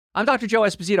I'm Dr. Joe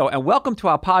Esposito, and welcome to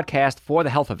our podcast, For the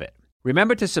Health of It.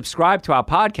 Remember to subscribe to our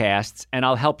podcasts, and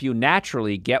I'll help you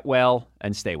naturally get well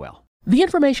and stay well. The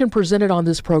information presented on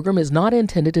this program is not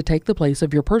intended to take the place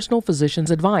of your personal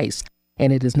physician's advice,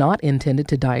 and it is not intended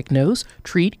to diagnose,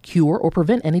 treat, cure, or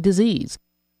prevent any disease.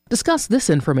 Discuss this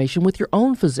information with your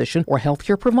own physician or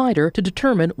healthcare provider to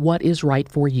determine what is right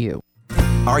for you.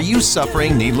 Are you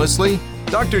suffering needlessly?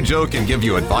 Dr. Joe can give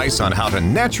you advice on how to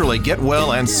naturally get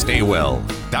well and stay well.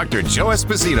 Dr. Joe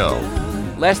Esposito.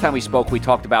 Last time we spoke, we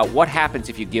talked about what happens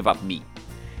if you give up meat.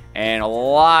 And a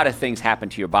lot of things happen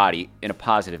to your body in a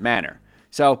positive manner.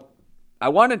 So I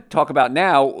want to talk about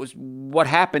now what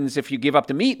happens if you give up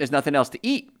the meat and there's nothing else to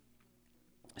eat.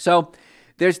 So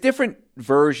there's different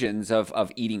versions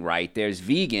of eating right. There's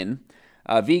vegan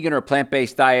or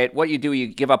plant-based diet. What you do, you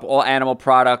give up all animal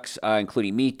products,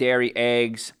 including meat, dairy,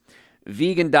 eggs.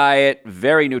 Vegan diet,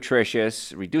 very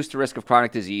nutritious, reduce the risk of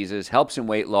chronic diseases, helps in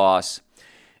weight loss.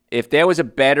 If there was a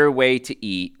better way to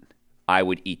eat, I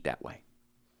would eat that way.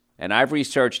 And I've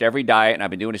researched every diet, and I've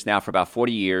been doing this now for about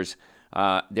 40 years.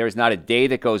 There is not a day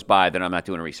that goes by that I'm not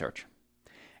doing research.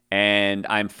 And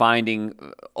I'm finding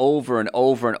over and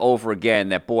over and over again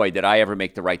that, boy, did I ever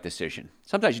make the right decision.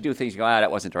 Sometimes you do things, you go, that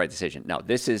wasn't the right decision. No,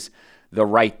 this is the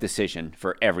right decision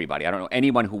for everybody. I don't know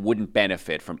anyone who wouldn't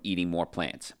benefit from eating more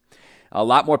plants. A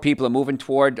lot more people are moving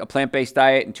toward a plant-based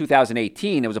diet. In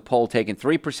 2018, there was a poll taken,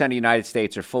 3% of the United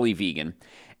States are fully vegan,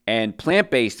 and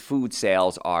plant-based food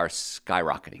sales are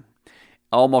skyrocketing.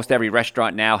 Almost every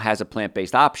restaurant now has a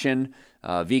plant-based option,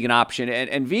 vegan option,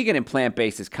 and vegan and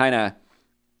plant-based is kind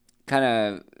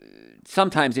of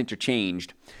sometimes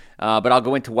interchanged, but I'll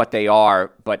go into what they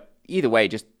are. But either way,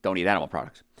 just don't eat animal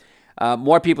products.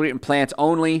 More people are eating plants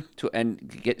only and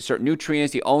get certain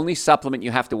nutrients. The only supplement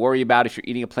you have to worry about if you're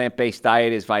eating a plant-based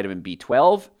diet is vitamin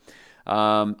B12.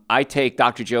 I take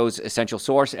Dr. Joe's Essential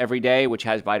Source every day, which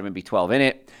has vitamin B12 in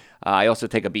it. I also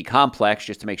take a B complex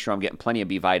just to make sure I'm getting plenty of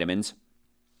B vitamins.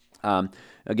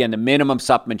 Again, the minimum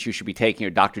supplements you should be taking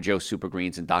are Dr. Joe's Super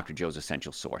Greens and Dr. Joe's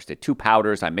Essential Source. They're two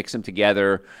powders. I mix them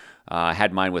together. I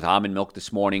had mine with almond milk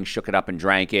this morning, shook it up and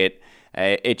drank it.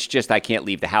 It's just I can't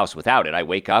leave the house without it. I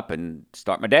wake up and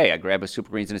start my day. I grab a Super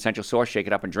Greens and Essential Source, shake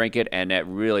it up and drink it, and it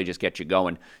really just gets you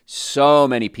going. So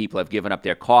many people have given up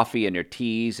their coffee and their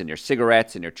teas and their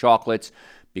cigarettes and their chocolates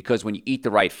because when you eat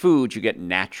the right foods, you get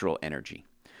natural energy.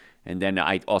 And then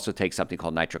I also take something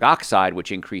called nitric oxide,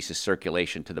 which increases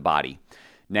circulation to the body.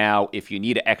 Now, if you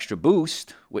need an extra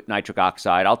boost with nitric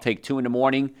oxide, I'll take 2 in the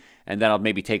morning, and then I'll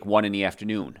maybe take 1 in the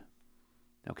afternoon.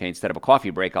 Okay, instead of a coffee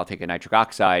break, I'll take a nitric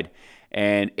oxide,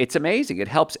 and it's amazing. It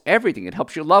helps everything. It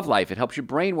helps your love life. It helps your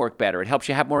brain work better. It helps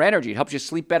you have more energy. It helps you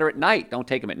sleep better at night. Don't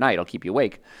take them at night. It'll keep you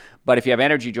awake. But if you have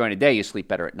energy during the day, you sleep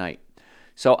better at night.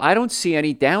 So I don't see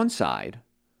any downside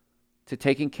to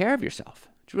taking care of yourself.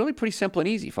 It's really pretty simple and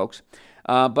easy, folks.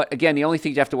 But again, the only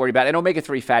thing you have to worry about, and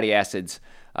omega-3 fatty acids,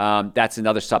 that's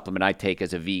another supplement I take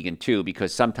as a vegan too,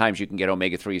 because sometimes you can get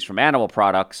omega-3s from animal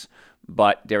products,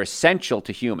 but they're essential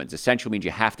to humans. Essential means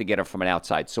you have to get them from an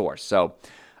outside source. So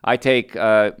I take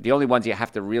the only ones you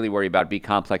have to really worry about, B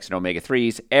complex and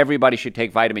omega-3s. Everybody should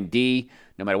take vitamin D.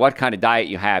 No matter what kind of diet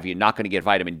you have, you're not going to get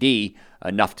vitamin D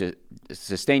enough to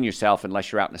sustain yourself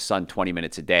unless you're out in the sun 20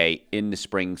 minutes a day in the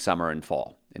spring, summer, and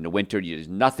fall. In the winter, there's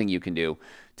nothing you can do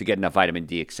to get enough vitamin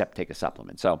D except take a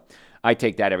supplement. So I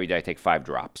take that every day. I take 5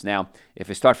 drops. Now, if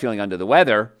I start feeling under the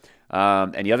weather,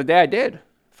 and the other day I did,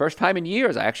 first time in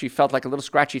years, I actually felt like a little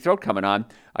scratchy throat coming on.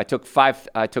 I took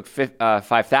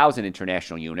 5,000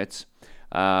 international units,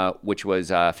 which was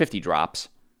 50 drops.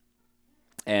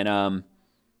 And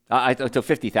I took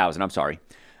 50,000, I'm sorry,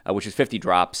 which is 50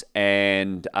 drops.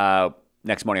 And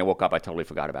next morning I woke up, I totally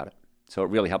forgot about it. So it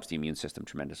really helps the immune system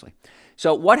tremendously.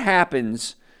 So what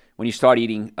happens when you start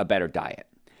eating a better diet?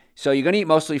 So you're going to eat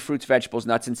mostly fruits, vegetables,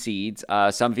 nuts, and seeds.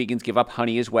 Some vegans give up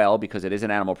honey as well because it is an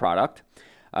animal product.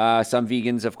 Some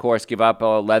vegans, of course, give up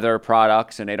leather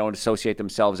products, and they don't associate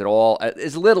themselves at all,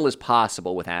 as little as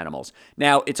possible, with animals.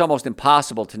 Now, it's almost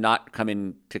impossible to not come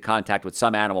into contact with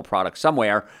some animal products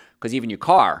somewhere, because even your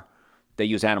car, they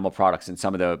use animal products in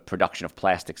some of the production of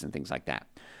plastics and things like that.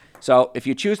 So if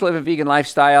you choose to live a vegan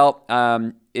lifestyle,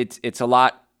 it's a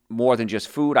lot more than just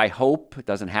food, I hope. It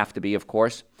doesn't have to be, of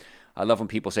course. I love when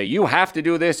people say, you have to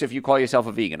do this if you call yourself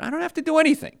a vegan. I don't have to do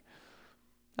anything.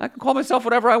 I can call myself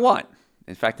whatever I want.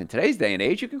 In fact, in today's day and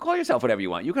age, you can call yourself whatever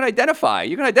you want. You can identify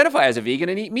as a vegan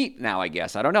and eat meat now, I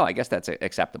guess. I don't know. I guess that's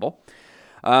acceptable.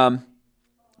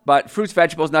 But fruits,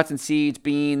 vegetables, nuts and seeds,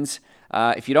 beans.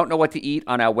 If you don't know what to eat,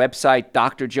 on our website,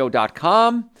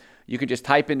 drjoe.com, You can just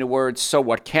type in the words, so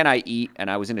what can I eat? And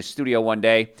I was in a studio one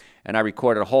day, and I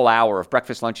recorded a whole hour of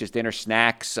breakfast, lunches, dinner,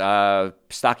 snacks,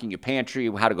 stocking your pantry,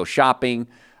 how to go shopping.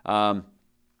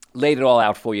 Laid it all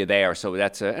out for you there. So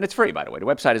that's and it's free, by the way. The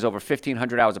website is over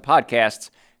 1,500 hours of podcasts,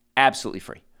 absolutely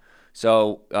free.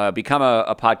 So become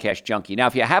a podcast junkie. Now,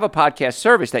 if you have a podcast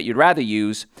service that you'd rather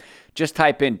use, just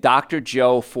type in Dr.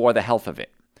 Joe for the health of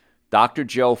it. Dr.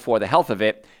 Joe for the health of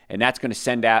it, and that's going to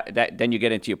send out that. Then you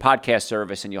get into your podcast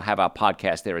service, and you'll have our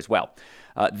podcast there as well.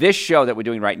 This show that we're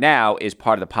doing right now is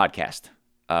part of the podcast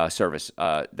service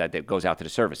that goes out to the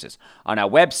services. On our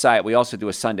website, we also do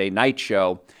a Sunday night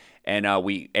show, and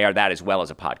we air that as well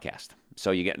as a podcast.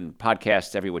 So you're getting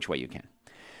podcasts every which way you can.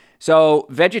 So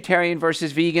vegetarian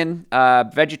versus vegan.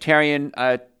 Vegetarian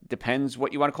depends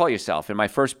what you want to call yourself. In my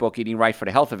first book, Eating Right for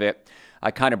the Health of It, I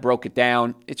kind of broke it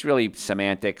down. It's really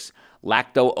semantics.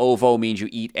 Lacto-ovo means you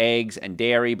eat eggs and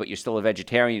dairy, but you're still a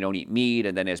vegetarian. You don't eat meat.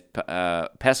 And then there's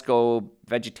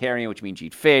pesco-vegetarian, which means you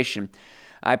eat fish. And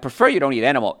I prefer you don't eat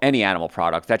any animal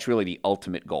products. That's really the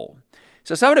ultimate goal.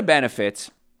 So some of the benefits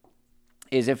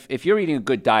is if you're eating a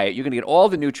good diet, you're going to get all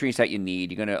the nutrients that you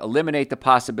need. You're going to eliminate the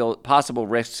possible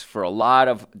risks for a lot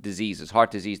of diseases, heart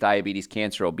disease, diabetes,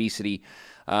 cancer, obesity.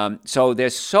 So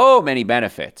there's so many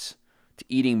benefits to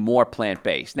eating more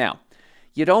plant-based. Now,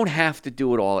 you don't have to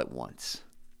do it all at once.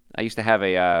 I used to have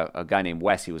a guy named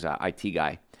Wes. He was an IT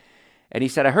guy. And he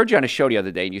said, I heard you on a show the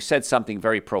other day, and you said something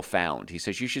very profound. He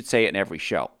says, you should say it in every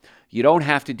show. You don't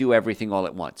have to do everything all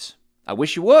at once. I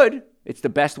wish you would. It's the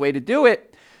best way to do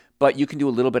it. But you can do a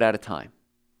little bit at a time.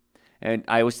 And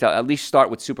I always tell, at least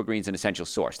start with Super Greens and Essential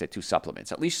Source. They're 2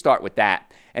 supplements. At least start with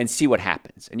that and see what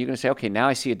happens. And you're going to say, okay, now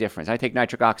I see a difference. I take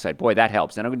nitric oxide. Boy, that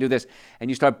helps. Then I'm going to do this.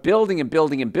 And you start building and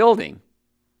building and building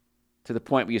to the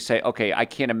point where you say, okay, I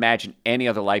can't imagine any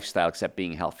other lifestyle except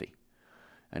being healthy.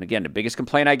 And again, the biggest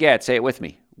complaint I get, say it with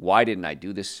me, why didn't I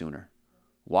do this sooner?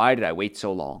 Why did I wait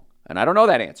so long? And I don't know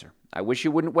that answer. I wish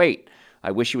you wouldn't wait. I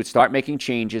wish you would start making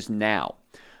changes now.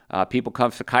 People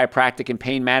come for chiropractic and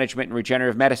pain management and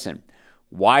regenerative medicine.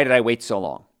 Why did I wait so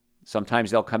long?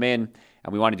 Sometimes they'll come in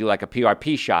and we want to do like a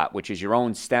PRP shot, which is your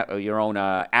own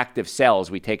active cells.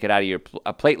 We take it out of your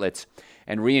platelets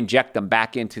and re-inject them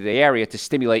back into the area to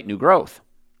stimulate new growth.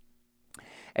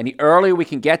 And the earlier we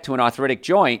can get to an arthritic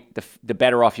joint, the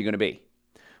better off you're going to be.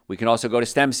 We can also go to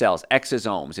stem cells,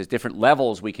 exosomes. There's different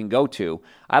levels we can go to.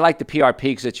 I like the PRP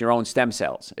because it's your own stem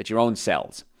cells. It's your own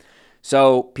cells.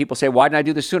 So people say, why didn't I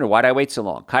do this sooner? Why did I wait so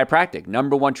long? Chiropractic,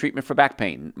 #1 treatment for back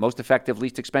pain, most effective,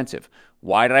 least expensive.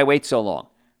 Why did I wait so long?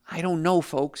 I don't know,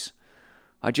 folks.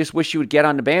 I just wish you would get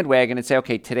on the bandwagon and say,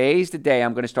 okay, today's the day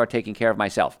I'm going to start taking care of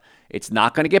myself. It's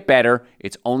not going to get better.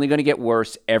 It's only going to get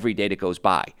worse every day that goes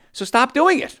by. So stop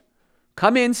doing it.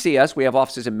 Come in, see us. We have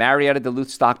offices in Marietta, Duluth,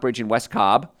 Stockbridge, and West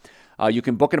Cobb. You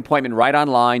can book an appointment right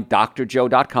online,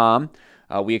 drjoe.com.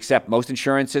 We accept most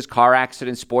insurances, car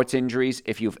accidents, sports injuries.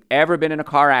 If you've ever been in a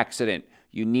car accident,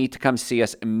 you need to come see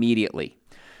us immediately.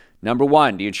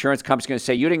 #1, the insurance company's going to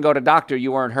say, you didn't go to doctor,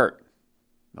 you weren't hurt.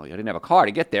 Well, you didn't have a car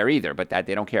to get there either, but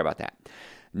they don't care about that.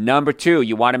 #2,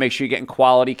 you want to make sure you're getting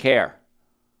quality care.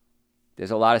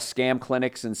 There's a lot of scam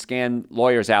clinics and scam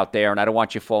lawyers out there, and I don't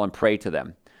want you falling prey to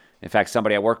them. In fact,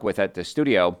 somebody I work with at the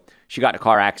studio, she got in a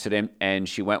car accident, and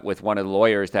she went with one of the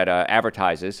lawyers that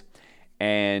advertises,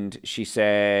 and she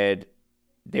said,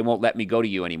 they won't let me go to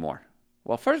you anymore.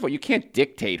 Well, first of all, you can't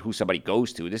dictate who somebody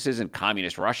goes to. This isn't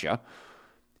communist Russia.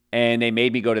 And they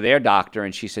made me go to their doctor,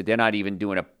 and she said, they're not even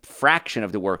doing a fraction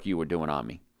of the work you were doing on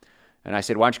me. And I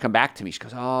said, why don't you come back to me? She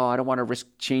goes, oh, I don't want to risk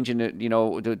changing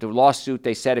the lawsuit.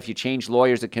 They said if you change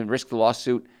lawyers that can risk the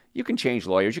lawsuit, you can change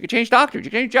lawyers, you can change doctors,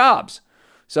 you can change jobs.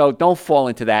 So don't fall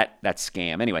into that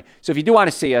scam. Anyway, so if you do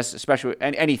want to see us, especially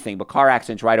anything, but car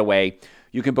accidents right away,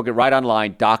 you can book it right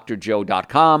online,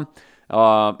 drjoe.com.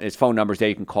 There's phone numbers there.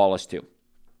 You can call us too.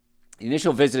 The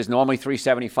initial visit is normally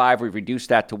 $375. We've reduced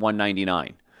that to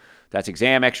 $199. That's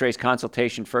exam, x-rays,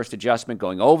 consultation, first adjustment,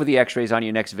 going over the x-rays on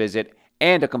your next visit,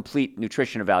 and a complete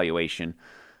nutrition evaluation.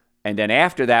 And then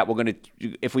after that,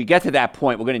 if we get to that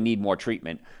point, we're going to need more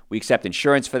treatment. We accept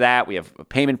insurance for that. We have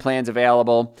payment plans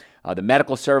available, the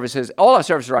medical services. All our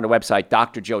services are on the website,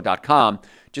 drjoe.com.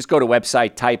 Just go to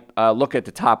website, type, look at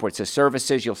the top where it says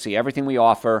services. You'll see everything we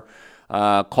offer.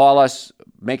 Call us,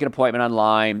 make an appointment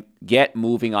online, get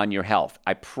moving on your health.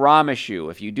 I promise you,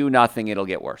 if you do nothing, it'll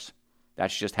get worse.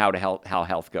 That's just how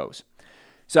health goes.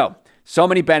 So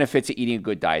many benefits of eating a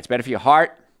good diet. It's better for your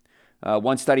heart.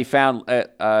 One study found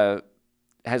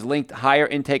has linked higher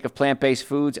intake of plant-based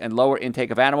foods and lower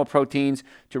intake of animal proteins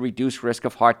to reduce risk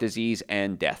of heart disease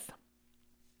and death.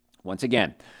 Once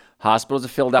again, hospitals are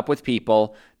filled up with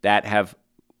people that have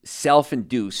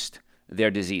self-induced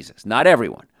their diseases. Not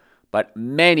everyone, but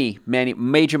many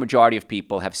major majority of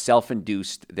people have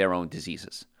self-induced their own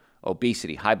diseases.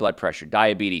 Obesity, high blood pressure,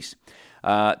 diabetes.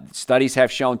 Studies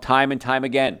have shown time and time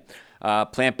again,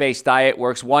 plant-based diet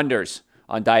works wonders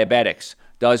on diabetics,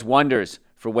 does wonders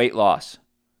for weight loss,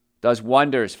 does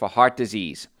wonders for heart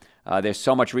disease. There's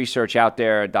so much research out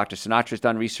there. Dr. Sinatra's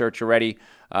done research already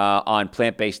on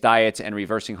plant-based diets and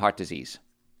reversing heart disease.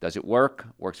 Does it work?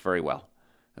 Works very well.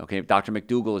 Okay, Dr.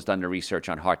 McDougall has done the research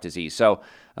on heart disease. So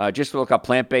just look up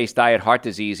plant-based diet, heart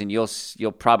disease, and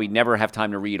you'll probably never have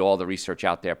time to read all the research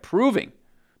out there proving,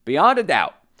 beyond a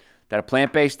doubt, that a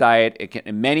plant-based diet, it can,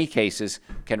 in many cases,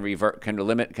 can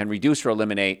reduce or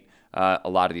eliminate a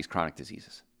lot of these chronic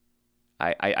diseases.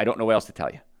 I don't know what else to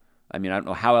tell you. I mean, I don't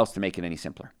know how else to make it any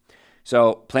simpler.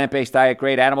 So plant-based diet,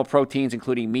 great animal proteins,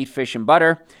 including meat, fish, and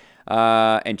butter,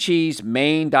 and cheese,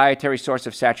 main dietary source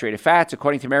of saturated fats,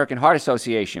 according to the American Heart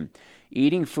Association.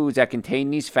 Eating foods that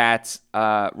contain these fats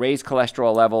raise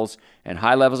cholesterol levels, and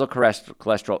high levels of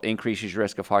cholesterol increases your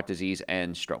risk of heart disease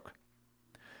and stroke.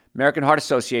 American Heart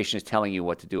Association is telling you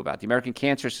what to do about it. The American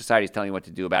Cancer Society is telling you what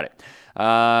to do about it.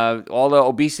 All the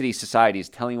obesity societies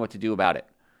telling you what to do about it.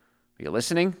 Are you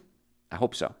listening? I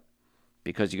hope so.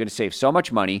 Because you're going to save so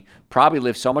much money, probably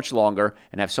live so much longer,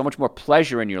 and have so much more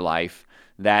pleasure in your life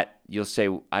that you'll say,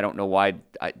 I don't know why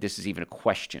this is even a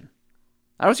question.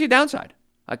 I don't see a downside.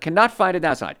 I cannot find a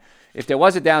downside. If there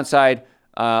was a downside,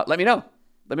 let me know.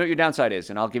 Let me know what your downside is,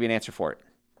 and I'll give you an answer for it.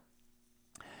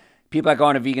 People that go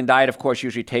on a vegan diet, of course,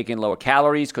 usually take in lower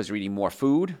calories because they're eating more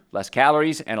food, less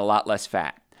calories, and a lot less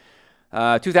fat.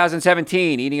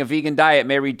 2017, eating a vegan diet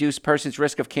may reduce a person's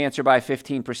risk of cancer by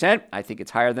 15%. I think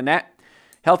it's higher than that.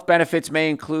 Health benefits may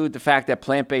include the fact that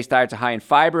plant-based diets are high in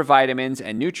fiber, vitamins,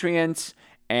 and nutrients,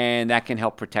 and that can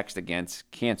help protect against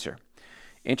cancer.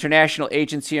 International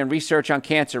Agency on Research on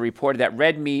Cancer reported that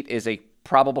red meat is a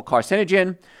probable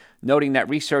carcinogen, noting that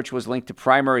research was linked to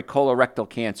primary colorectal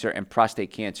cancer and prostate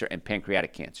cancer and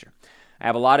pancreatic cancer. I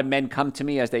have a lot of men come to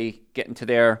me as they get into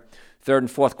their third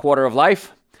and fourth quarter of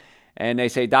life, and they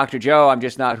say, Dr. Joe, I'm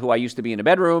just not who I used to be in the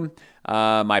bedroom.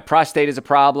 My prostate is a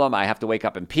problem. I have to wake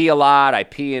up and pee a lot. I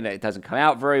pee and it doesn't come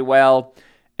out very well.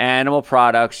 Animal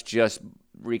products just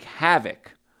wreak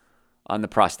havoc on the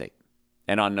prostate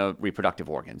and on the reproductive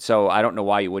organs. So I don't know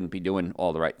why you wouldn't be doing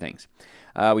all the right things.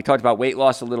 We talked about weight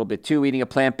loss a little bit too, eating a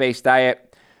plant-based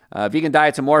diet. Vegan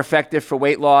diets are more effective for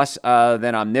weight loss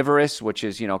than omnivorous, which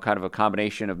is, kind of a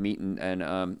combination of meat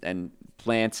and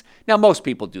plants. Now, most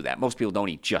people do that. Most people don't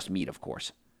eat just meat, of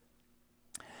course.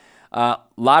 A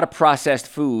lot of processed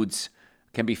foods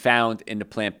can be found in the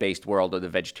plant-based world or the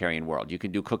vegetarian world. You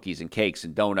can do cookies and cakes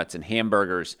and donuts and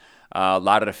hamburgers. A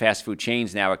lot of the fast food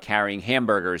chains now are carrying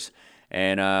hamburgers,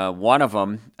 and one of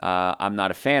them I'm not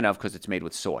a fan of because it's made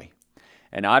with soy.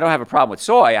 And I don't have a problem with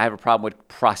soy. I have a problem with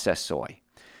processed soy.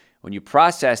 When you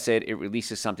process it, it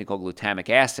releases something called glutamic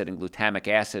acid, and glutamic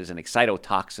acid is an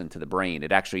excitotoxin to the brain.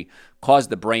 It actually causes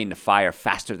the brain to fire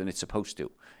faster than it's supposed to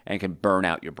and can burn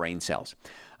out your brain cells.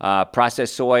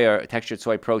 Processed soy or textured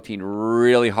soy protein,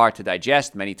 really hard to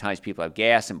digest. Many times people have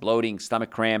gas and bloating, stomach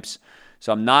cramps.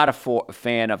 So I'm not a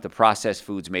fan of the processed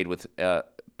foods made with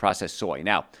processed soy.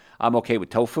 Now, I'm okay with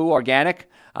tofu,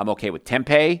 organic. I'm okay with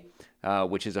tempeh,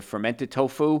 which is a fermented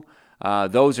tofu.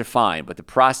 Those are fine, but the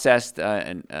processed,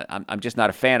 I'm just not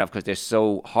a fan of because they're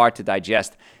so hard to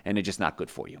digest and they're just not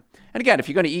good for you. And again, if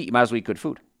you're going to eat, you might as well eat good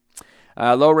food.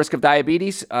 Low risk of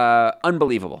diabetes,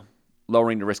 unbelievable,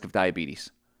 lowering the risk of diabetes.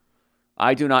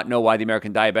 I do not know why the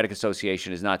American Diabetic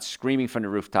Association is not screaming from the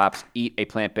rooftops, eat a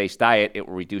plant-based diet, it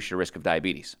will reduce your risk of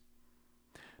diabetes.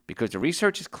 Because the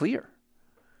research is clear.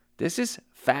 This is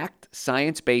fact,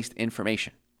 science-based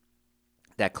information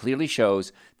that clearly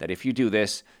shows that if you do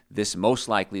this, this most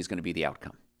likely is going to be the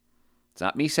outcome. It's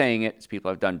not me saying it. It's people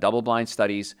who have done double-blind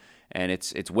studies, and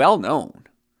it's well known,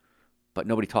 but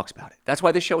nobody talks about it. That's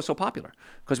why this show is so popular,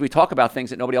 because we talk about things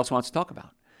that nobody else wants to talk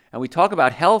about. And we talk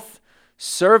about health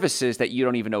services that you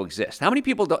don't even know exist. How many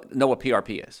people don't know what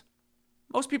PRP is?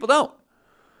 Most people don't.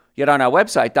 Yet on our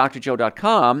website,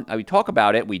 drjoe.com, we talk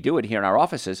about it. We do it here in our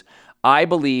offices. I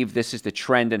believe this is the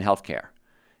trend in healthcare.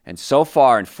 And so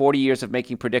far, in 40 years of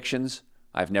making predictions,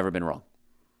 I've never been wrong.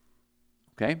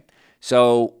 Okay?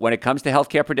 So when it comes to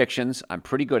healthcare predictions, I'm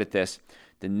pretty good at this.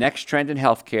 The next trend in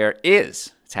healthcare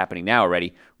is, it's happening now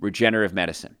already, regenerative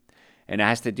medicine. And it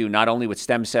has to do not only with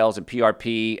stem cells and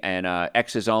PRP and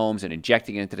exosomes and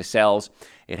injecting it into the cells.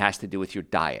 It has to do with your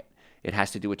diet. It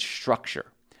has to do with structure.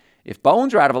 If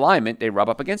bones are out of alignment, they rub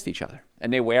up against each other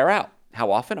and they wear out. How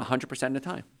often? 100% of the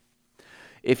time.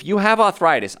 If you have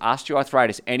arthritis,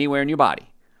 osteoarthritis anywhere in your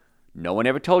body, no one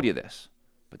ever told you this,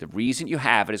 But the reason you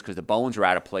have it is because the bones are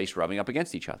out of place rubbing up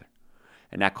against each other.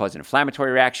 And that causes an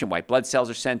inflammatory reaction. White blood cells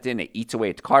are sent in. It eats away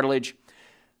at the cartilage.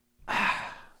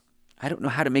 I don't know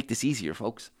how to make this easier,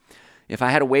 folks. If I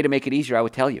had a way to make it easier, I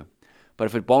would tell you. But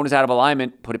if a bone is out of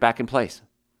alignment, put it back in place.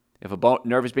 If a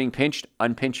nerve is being pinched,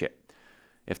 unpinch it.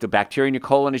 If the bacteria in your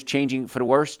colon is changing for the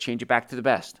worse, change it back to the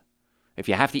best. If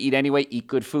you have to eat anyway, eat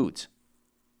good foods.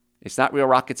 It's not real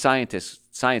rocket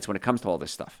science when it comes to all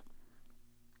this stuff.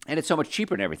 And it's so much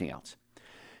cheaper than everything else.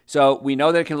 So we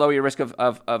know that it can lower your risk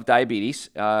of diabetes.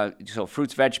 So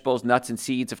fruits, vegetables, nuts, and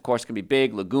seeds, of course, can be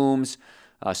big. Legumes,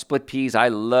 split peas. I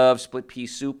love split pea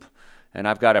soup. And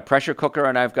I've got a pressure cooker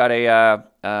and I've got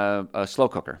a slow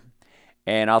cooker.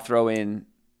 And I'll throw in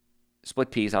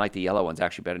split peas. I like the yellow ones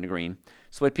actually better than the green.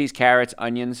 Split peas, carrots,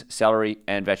 onions, celery,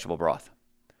 and vegetable broth.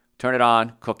 Turn it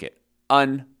on, cook it.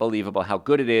 Unbelievable how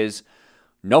good it is.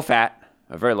 No fat,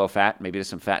 very low fat. Maybe there's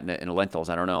some fat in the lentils,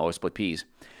 I don't know, or split peas.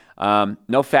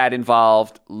 No fat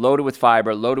involved, loaded with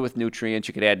fiber, loaded with nutrients.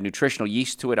 You could add nutritional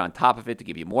yeast to it on top of it to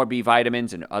give you more B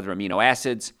vitamins and other amino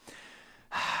acids.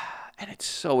 And it's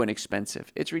so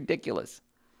inexpensive. It's ridiculous.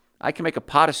 I can make a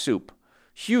pot of soup,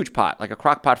 huge pot, like a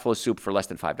crock pot full of soup for less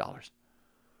than $5.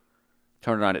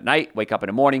 Turn it on at night, wake up in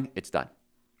the morning, it's done.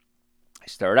 I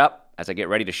stir it up. As I get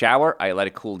ready to shower, I let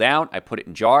it cool down. I put it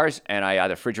in jars, and I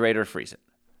either refrigerate or freeze it.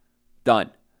 Done.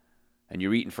 And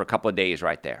you're eating for a couple of days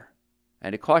right there.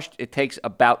 And it takes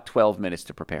about 12 minutes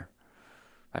to prepare.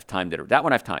 I've timed it. That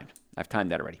one I've timed. I've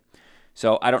timed that already.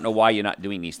 So I don't know why you're not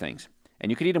doing these things.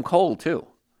 And you could eat them cold, too.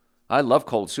 I love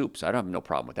cold soups. I don't have no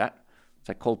problem with that. It's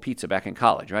like cold pizza back in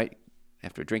college, right?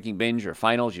 After a drinking binge or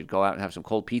finals, you'd go out and have some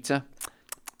cold pizza.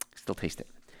 Still taste it.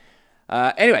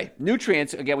 Anyway,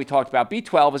 nutrients, again, we talked about.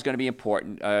 B12 is going to be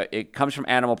important. It comes from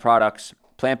animal products,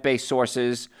 plant-based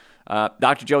sources.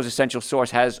 Dr. Joe's Essential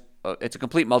Source it's a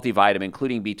complete multivitamin,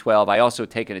 including B12. I also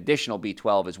take an additional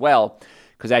B12 as well,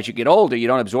 because as you get older, you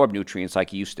don't absorb nutrients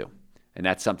like you used to. And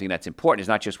that's something that's important. It's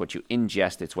not just what you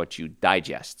ingest, it's what you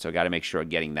digest. So I got to make sure I'm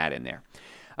getting that in there.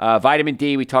 Vitamin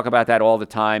D, we talk about that all the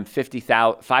time.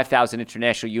 5,000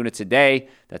 international units a day.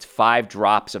 That's 5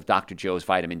 drops of Dr. Joe's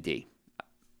vitamin D.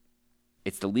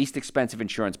 It's the least expensive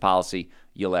insurance policy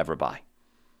you'll ever buy.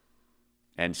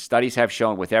 And studies have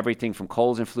shown with everything from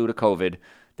colds and flu to COVID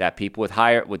that people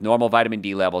with normal vitamin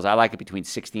D levels, I like it between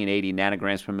 60 and 80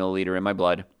 nanograms per milliliter in my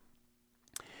blood,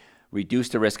 reduce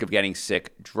the risk of getting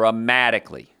sick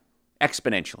dramatically,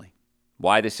 exponentially.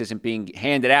 Why this isn't being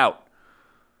handed out?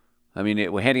 I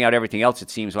mean, we're handing out everything else, it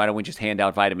seems. Why don't we just hand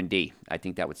out vitamin D? I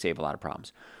think that would save a lot of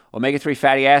problems. Omega-3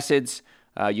 fatty acids,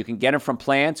 you can get them from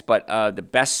plants, but the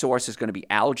best source is going to be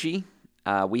algae.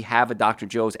 We have a Dr.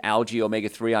 Joe's Algae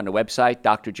Omega-3 on the website,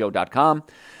 drjoe.com.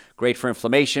 Great for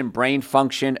inflammation, brain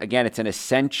function. Again, it's an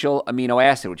essential amino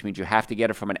acid, which means you have to get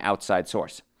it from an outside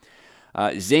source.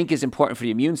 Zinc is important for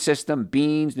the immune system.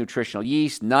 Beans, nutritional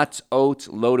yeast, nuts, oats,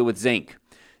 loaded with zinc.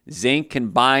 Zinc can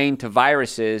bind to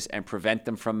viruses and prevent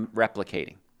them from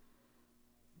replicating.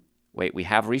 Wait, we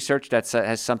have research that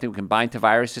has something that can bind to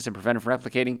viruses and prevent them from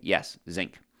replicating? Yes,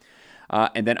 zinc.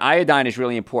 And then iodine is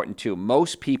really important too.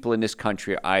 Most people in this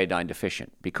country are iodine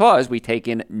deficient because we take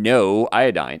in no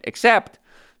iodine except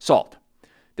salt.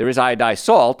 There is iodized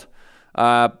salt,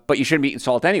 but you shouldn't be eating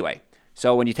salt anyway.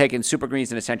 So when you take in Super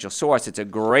Greens, an essential source, it's a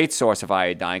great source of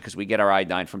iodine because we get our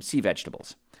iodine from sea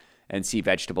vegetables. And sea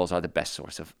vegetables are the best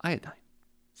source of iodine.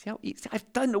 See how easy?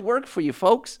 I've done the work for you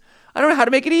folks. I don't know how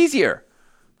to make it easier.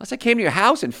 Unless I came to your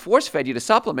house and force-fed you the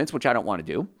supplements, which I don't want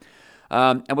to do.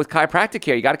 And with chiropractic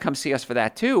care, you got to come see us for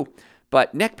that too.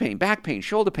 But neck pain, back pain,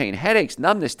 shoulder pain, headaches,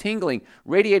 numbness, tingling,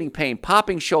 radiating pain,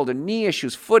 popping shoulder, knee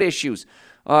issues, foot issues,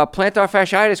 plantar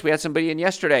fasciitis. We had somebody in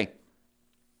yesterday.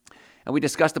 And we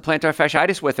discussed the plantar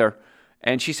fasciitis with her.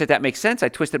 And she said, that makes sense. I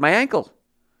twisted my ankle.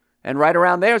 And right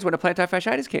around there is when the plantar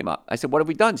fasciitis came up. I said, what have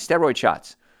we done? Steroid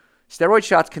shots. Steroid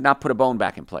shots cannot put a bone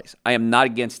back in place. I am not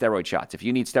against steroid shots. If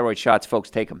you need steroid shots, folks,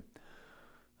 take them.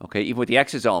 Okay, even with the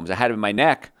exosomes, I had them in my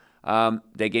neck.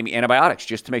 They gave me antibiotics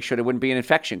just to make sure there wouldn't be an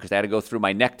infection because they had to go through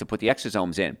my neck to put the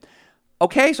exosomes in.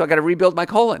 Okay, so I got to rebuild my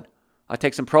colon. I'll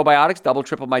take some probiotics, double,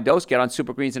 triple my dose, get on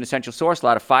Super Greens, an essential source, a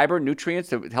lot of fiber, nutrients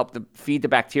to help to feed the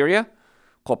bacteria,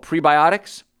 called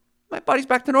prebiotics. My body's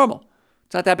back to normal.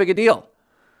 It's not that big a deal.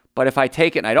 But if I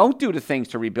take it and I don't do the things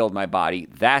to rebuild my body,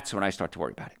 that's when I start to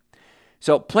worry about it.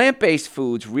 So plant-based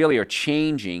foods really are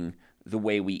changing the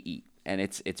way we eat. And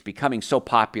it's becoming so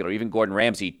popular. Even Gordon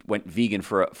Ramsay went vegan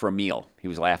for a meal. He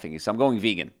was laughing. He said, I'm going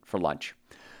vegan for lunch.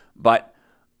 But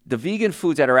The vegan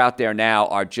foods that are out there now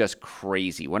are just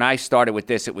crazy. When I started with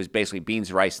this, it was basically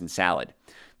beans, rice, and salad.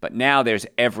 But now there's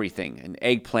everything, and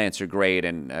eggplants are great,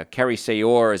 and curry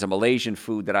sayur is a Malaysian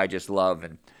food that I just love,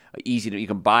 and you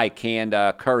can buy canned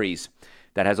curries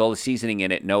that has all the seasoning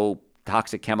in it, no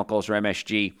toxic chemicals or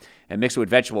MSG, and mix it with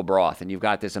vegetable broth, and you've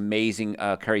got this amazing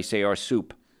curry sayur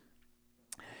soup.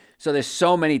 So there's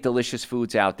so many delicious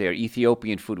foods out there.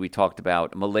 Ethiopian food we talked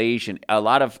about, Malaysian, a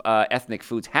lot of ethnic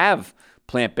foods have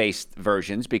plant-based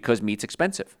versions because meat's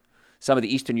expensive. Some of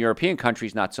the Eastern European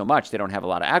countries, not so much. They don't have a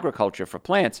lot of agriculture for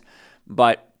plants,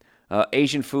 but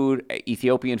Asian food,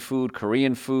 Ethiopian food,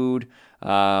 Korean food,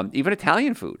 even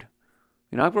Italian food.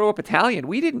 I grew up Italian.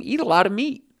 We didn't eat a lot of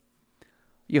meat.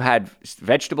 You had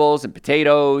vegetables and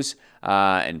potatoes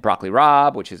and broccoli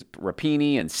rabe, which is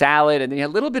rapini, and salad, and then you had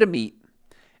a little bit of meat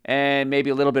and maybe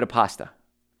a little bit of pasta.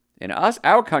 In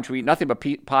our country, we eat nothing but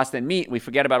pasta and meat, and we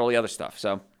forget about all the other stuff.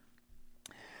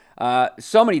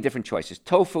 So many different choices.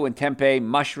 Tofu and tempeh,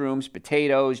 mushrooms,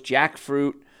 potatoes,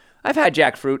 jackfruit. I've had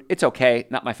jackfruit. It's okay.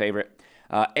 Not my favorite.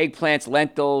 Eggplants,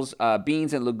 lentils,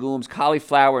 beans and legumes,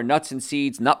 cauliflower, nuts and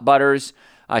seeds, nut butters.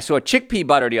 I saw chickpea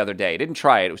butter the other day. Didn't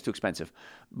try it. It was too expensive.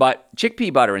 But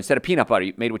chickpea butter instead of peanut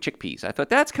butter made with chickpeas. I thought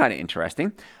that's kind of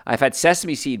interesting. I've had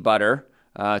sesame seed butter.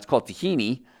 It's called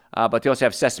tahini. But they also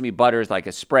have sesame butters like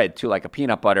a spread too, like a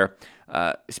peanut butter.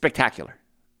 Spectacular.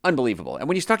 Unbelievable. And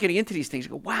when you start getting into these things, you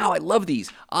go, wow, I love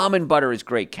these. Almond butter is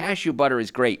great. Cashew butter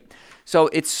is great. So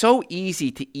it's so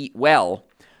easy to eat well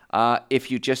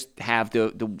if you just have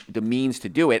the means to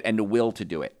do it and the will to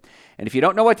do it. And if you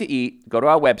don't know what to eat, go to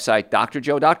our website,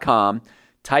 drjoe.com.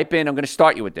 Type in, I'm going to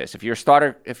start you with this. If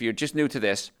you're just new to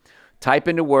this, type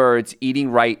in the words,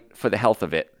 eating right for the health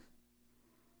of it.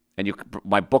 And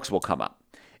my books will come up.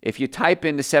 If you type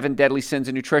in the 7 deadly sins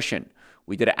of nutrition,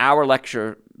 we did an hour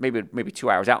lecture, maybe 2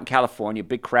 hours, out in California,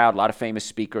 big crowd, a lot of famous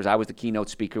speakers. I was the keynote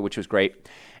speaker, which was great.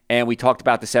 And we talked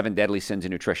about the 7 deadly sins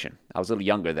of nutrition. I was a little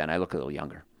younger then. I look a little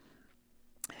younger.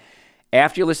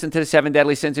 After you listen to the 7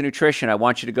 deadly sins of nutrition, I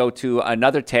want you to go to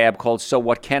another tab called So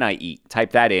What Can I Eat?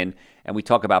 Type that in, and we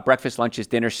talk about breakfast, lunches,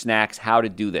 dinners, snacks, how to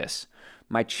do this.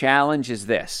 My challenge is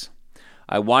this.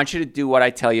 I want you to do what I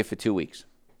tell you for 2 weeks.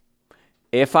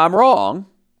 If I'm wrong,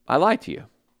 I lied to you.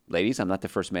 Ladies, I'm not the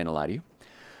first man to lie to you.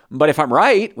 But if I'm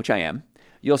right, which I am,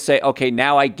 you'll say, okay,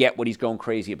 now I get what he's going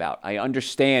crazy about. I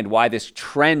understand why this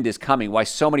trend is coming, why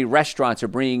so many restaurants are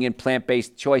bringing in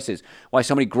plant-based choices, why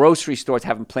so many grocery stores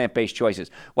have plant-based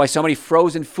choices, why so many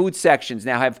frozen food sections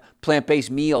now have plant-based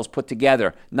meals put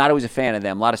together. Not always a fan of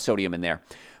them, a lot of sodium in there.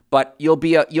 But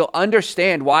you'll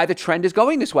understand why the trend is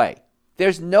going this way.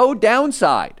 There's no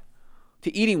downside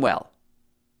to eating well,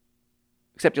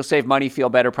 except you'll save money, feel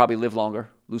better, probably live longer,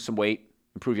 lose some weight,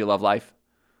 improve your love life.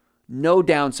 No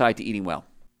downside to eating well.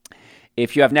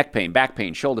 If you have neck pain, back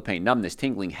pain, shoulder pain, numbness,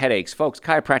 tingling, headaches, folks,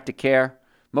 chiropractic care,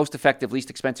 most effective, least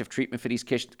expensive treatment for these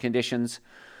conditions,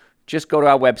 just go to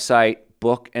our website,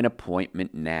 book an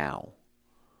appointment now.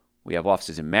 We have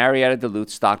offices in Marietta, Duluth,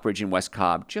 Stockbridge, and West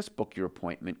Cobb. Just book your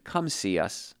appointment. Come see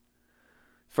us.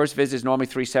 First visit is normally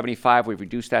 $375. We've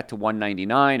reduced that to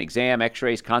 $199. Exam,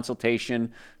 x-rays,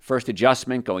 consultation, first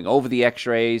adjustment, going over the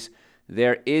x-rays.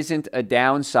 There isn't a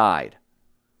downside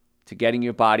to getting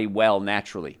your body well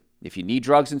naturally. If you need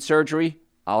drugs and surgery,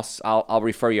 I'll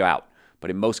refer you out.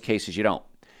 But in most cases, you don't.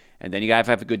 And then you got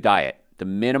to have a good diet. The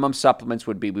minimum supplements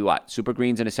would be what? Super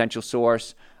Greens, an essential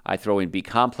source. I throw in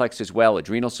B-complex as well,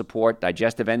 adrenal support,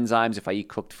 digestive enzymes if I eat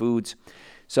cooked foods.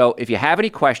 So if you have any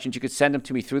questions, you could send them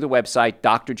to me through the website,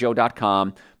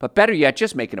 drjoe.com. But better yet,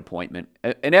 just make an appointment.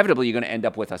 Inevitably, you're going to end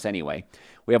up with us anyway.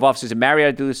 We have offices in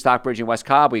Marietta, Duluth, Stockbridge, and West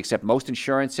Cobb. We accept most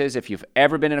insurances. If you've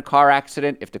ever been in a car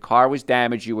accident, if the car was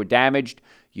damaged, you were damaged,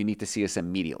 you need to see us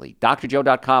immediately.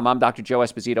 drjoe.com. I'm Dr. Joe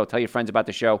Esposito. Tell your friends about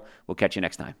the show. We'll catch you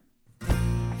next time.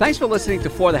 Thanks for listening to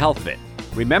For the Health of It.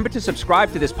 Remember to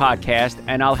subscribe to this podcast,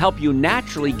 and I'll help you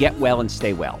naturally get well and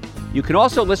stay well. You can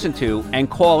also listen to and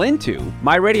call into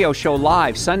my radio show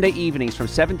live Sunday evenings from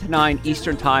 7 to 9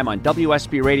 Eastern Time on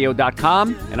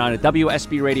WSBRadio.com and on a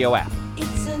WSB Radio app.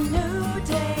 It's a new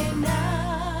day now.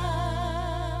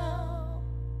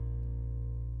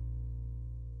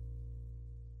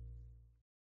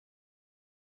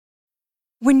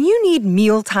 When you need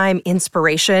mealtime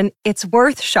inspiration, it's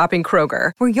worth shopping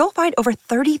Kroger, where you'll find over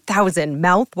 30,000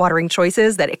 mouth-watering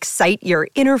choices that excite your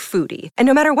inner foodie. And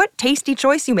no matter what tasty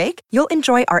choice you make, you'll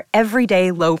enjoy our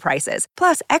everyday low prices,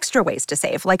 plus extra ways to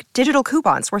save, like digital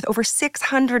coupons worth over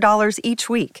 $600 each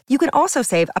week. You can also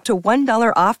save up to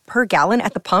 $1 off per gallon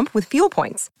at the pump with fuel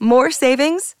points. More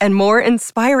savings and more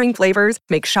inspiring flavors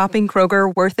make shopping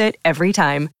Kroger worth it every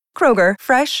time. Kroger,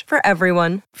 fresh for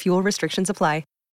everyone. Fuel restrictions apply.